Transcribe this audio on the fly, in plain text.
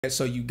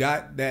So you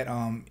got that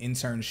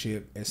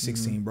internship at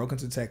 16, broke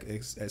into tech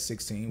at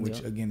 16,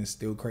 which again is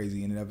still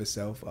crazy in and of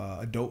itself,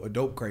 a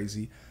dope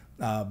crazy.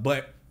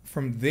 But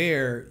from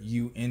there,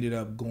 you ended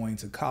up going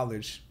to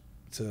college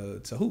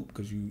to hoop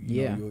because you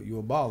know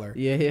you're a baller.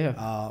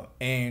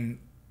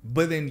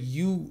 But then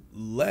you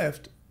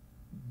left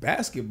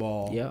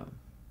basketball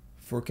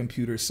for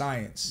computer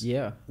science.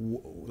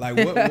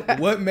 Like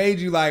what made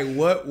you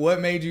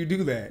what made you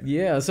do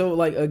that? So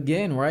like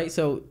again, right?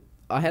 So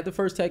I had the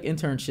first tech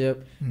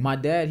internship. My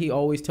dad, he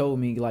always told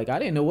me, like, I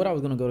didn't know what I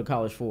was going to go to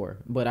college for,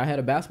 but I had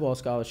a basketball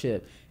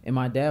scholarship. And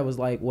my dad was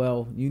like,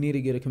 well, you need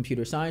to get a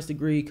computer science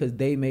degree because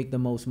they make the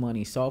most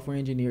money. Software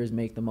engineers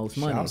make the most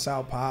money. Shouts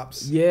out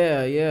Pops.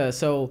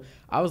 So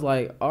I was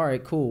like, all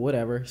right, cool,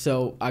 whatever.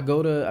 So I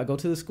go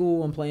to the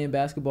school. I'm playing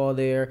basketball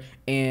there,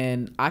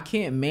 and I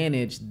can't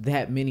manage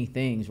that many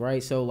things,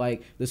 right? So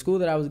like the school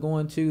that I was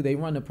going to, they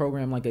run the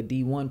program like a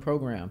D1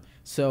 program.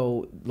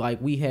 So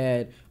like we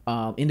had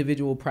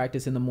individual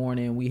practice in the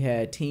morning, we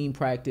had team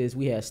practice,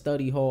 we had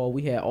study hall,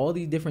 we had all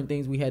these different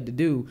things we had to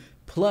do,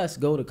 plus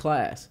go to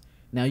class.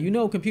 Now, you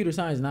know, computer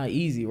science is not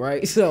easy,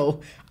 right?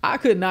 So I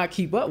could not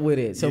keep up with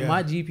it. So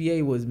my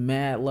GPA was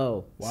mad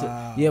low.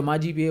 Wow. So, my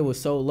GPA was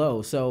so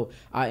low. So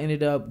I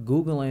ended up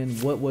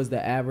Googling what was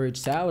the average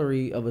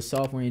salary of a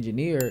software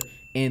engineer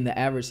and the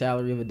average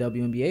salary of a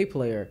WNBA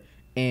player.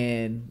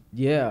 And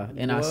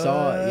I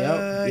saw,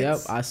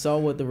 I saw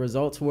what the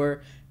results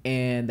were.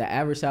 And the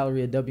average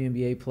salary of a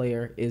WNBA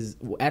player is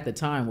at the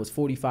time was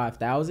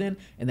 $45,000,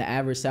 and the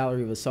average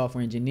salary of a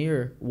software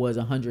engineer was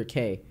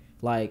 $100K.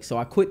 Like, so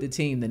I quit the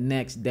team the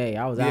next day.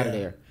 I was out of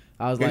there.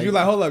 I was like, you're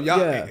like, hold up, y'all.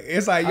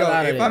 It's like, yo,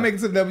 if I make it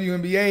to the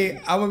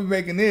WNBA, I'm gonna be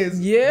making this.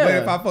 But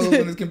if I focus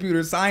on this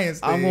computer science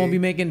thing, I'm gonna be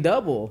making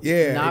double.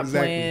 Not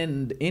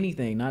playing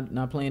anything,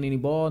 not playing any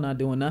ball, not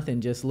doing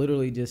nothing, just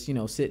literally just, you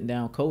know, sitting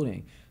down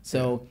coding.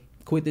 So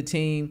quit the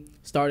team,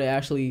 started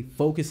actually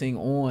focusing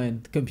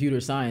on computer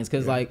science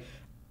because like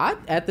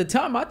at the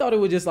time I thought it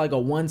was just like a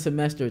 1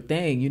 semester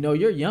thing. You know,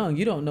 you're young,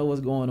 you don't know what's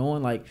going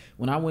on. Like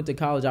when I went to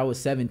college, I was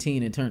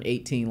 17 and turned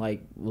 18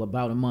 like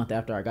about a month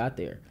after I got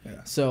there.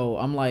 So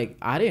I'm like,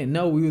 I didn't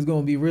know we was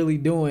going to be really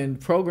doing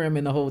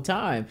programming the whole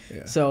time.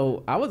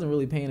 So I wasn't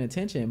really paying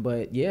attention,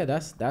 but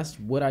that's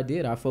what I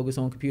did. I focused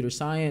on computer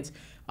science.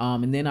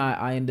 And then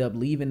I ended up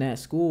leaving that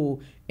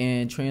school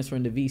and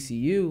transferring to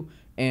VCU.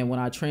 And when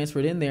I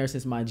transferred in there,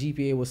 since my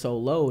GPA was so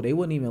low, they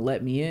wouldn't even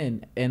let me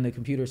in the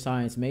computer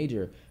science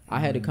major. I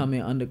had to come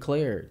in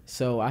undeclared.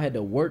 So I had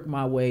to work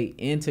my way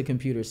into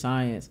computer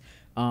science.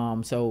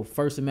 So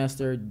first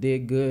semester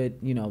did good,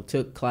 you know,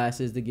 took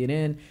classes to get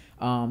in,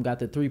 got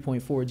the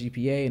 3.4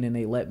 GPA, and then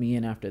they let me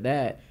in after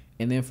that.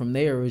 And then from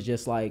there, it was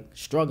just like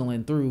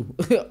struggling through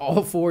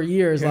all 4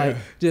 years, like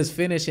just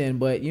finishing.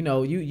 But, you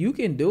know, you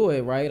can do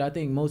it, right? I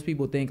think most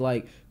people think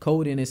like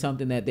coding is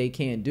something that they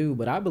can't do.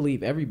 But I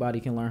believe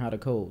everybody can learn how to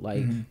code.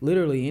 Like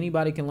literally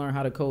anybody can learn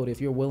how to code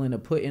if you're willing to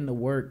put in the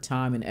work,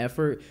 time, and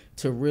effort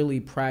to really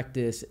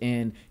practice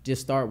and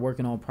just start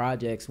working on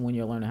projects when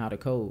you're learning how to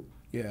code.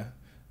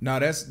 No,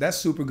 that's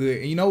super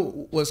good. And you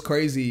know what's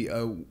crazy?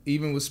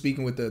 Even with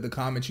speaking with the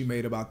comments you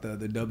made about the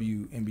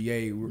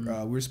WNBA,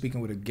 we were speaking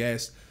with a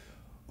guest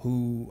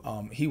who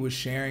he was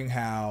sharing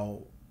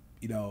how,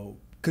 you know,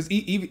 because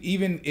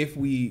even if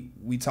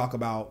we talk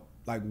about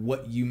like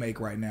what you make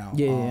right now,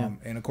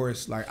 and of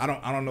course like I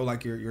don't know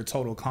like your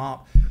total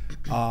comp,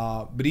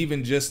 but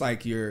even just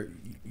like your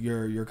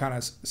kind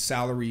of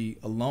salary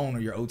alone or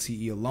your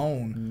OTE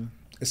alone,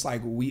 it's like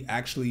we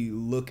actually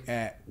look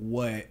at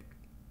what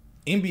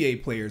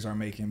NBA players are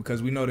making,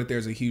 because we know that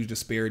there's a huge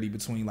disparity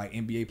between like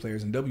NBA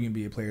players and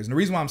WNBA players. And the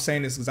reason why I'm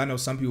saying this is I know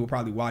some people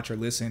probably watch or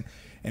listen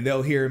and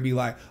they'll hear and be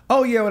like,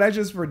 oh yeah, well that's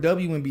just for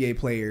WNBA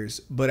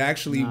players. But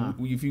actually,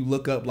 if you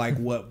look up like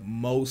what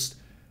most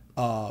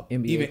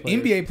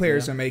NBA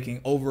players are making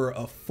over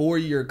a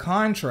 4-year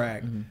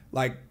contract,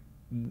 like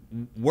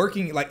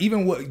working like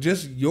even what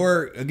just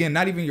your, again,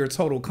 not even your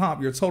total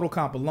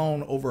comp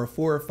alone over a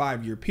 4 or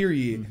 5 year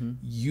period,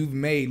 you've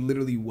made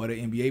literally what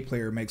an NBA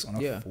player makes on a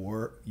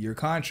 4-year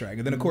contract.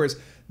 And then of course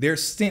their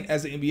stint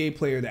as an NBA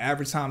player, the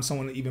average time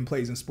someone even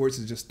plays in sports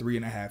is just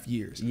 3.5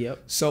 years.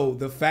 So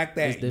the fact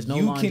that there's no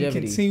you longevity.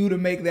 can continue to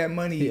make that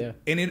money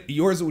and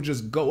yours will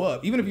just go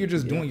up, even if you're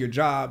just doing your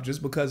job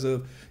just because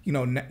of, you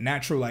know,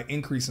 natural like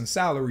increase in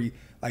salary,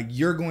 like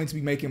you're going to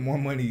be making more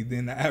money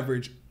than the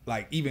average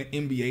like even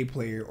NBA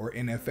player or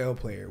NFL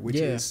player, which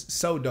is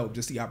so dope,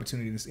 just the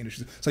opportunity in this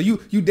industry. So you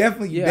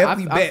definitely bet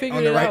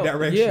on the right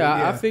direction.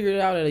 I figured it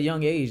out at a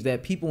young age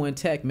that people in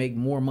tech make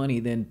more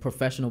money than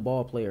professional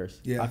ball players.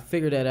 I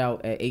figured that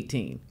out at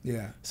 18.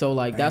 So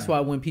like that's why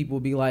when people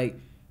be like,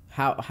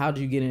 how did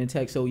you get into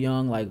tech so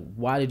young? Like,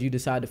 why did you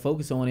decide to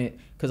focus on it?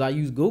 Because I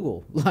use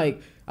Google.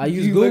 Like, I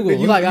use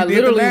Google. I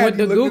literally went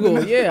to Google.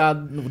 I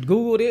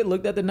Googled it,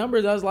 looked at the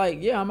numbers. I was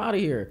like, I'm out of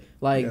here.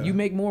 Like, you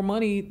make more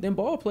money than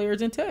ball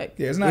players in tech.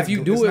 It's not, if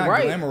you do it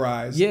right.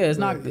 Glamorized. It's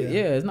not.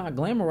 It's not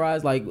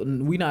glamorized. Like,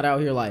 we not out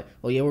here like,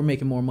 we're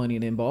making more money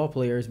than ball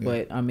players.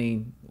 But I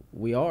mean,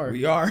 We are.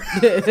 Yeah.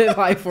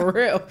 Like, for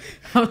real.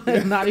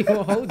 I'm not even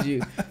gonna hold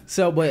you.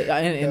 So, but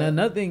and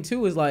another thing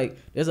too is like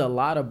there's a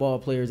lot of ball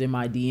players in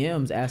my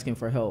DMs asking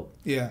for help.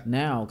 Yeah.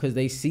 Now, because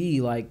they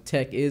see like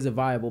tech is a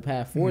viable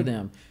path for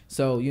them.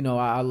 So, you know,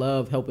 I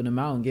love helping them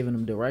out and giving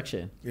them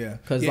direction. Yeah.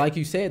 Because like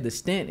you said, the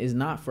stint is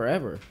not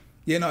forever.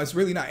 Yeah, no, it's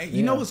really not. And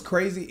you know what's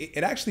crazy?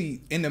 It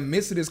actually, in the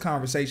midst of this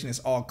conversation, it's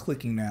all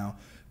clicking now,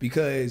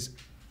 because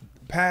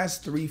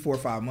past 3, 4,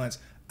 5 months,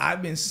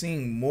 I've been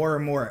seeing more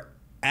and more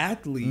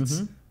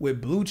athletes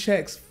with blue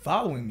checks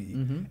following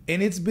me,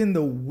 and it's been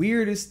the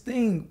weirdest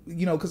thing,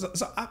 you know, because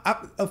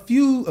a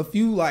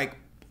few like,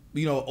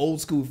 you know,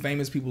 old school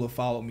famous people have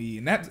followed me,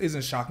 and that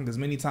isn't shocking because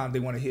many times they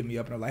want to hit me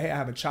up and they're like, hey, I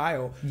have a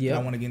child and I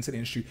want to get into the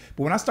industry.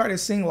 But when I started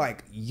seeing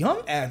like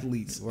young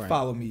athletes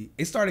follow me,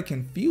 it started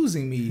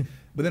confusing me.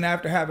 But then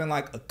after having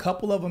like a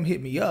couple of them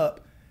hit me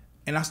up,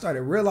 and I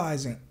started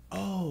realizing,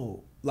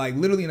 oh, like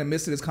literally in the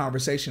midst of this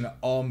conversation, it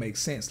all makes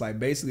sense. Like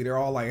basically they're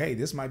all like, hey,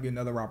 this might be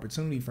another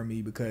opportunity for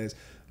me because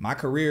my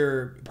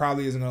career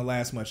probably isn't going to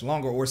last much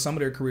longer, or some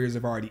of their careers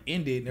have already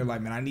ended. And they're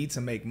like, man, I need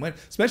to make money.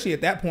 Especially at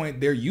that point,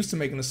 they're used to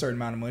making a certain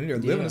amount of money. They're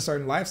living a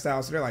certain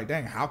lifestyle. So they're like,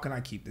 dang, how can I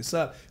keep this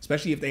up?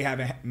 Especially if they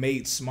haven't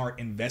made smart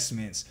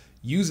investments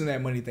using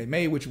that money that they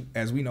made, which,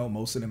 as we know,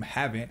 most of them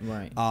haven't.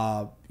 Right.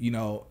 You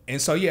know,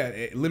 and so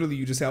literally,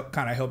 you just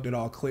kind of helped it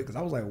all click, because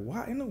I was like,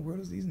 why in the world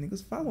does these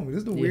niggas follow me? This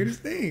is the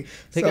weirdest thing.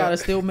 They gotta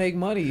still make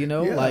money, you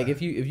know. Like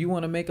if you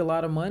want to make a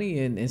lot of money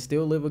and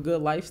still live a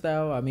good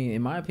lifestyle, I mean,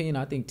 in my opinion,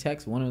 I think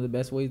tech's one of the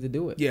best ways to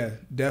do it. Yeah,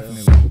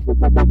 definitely.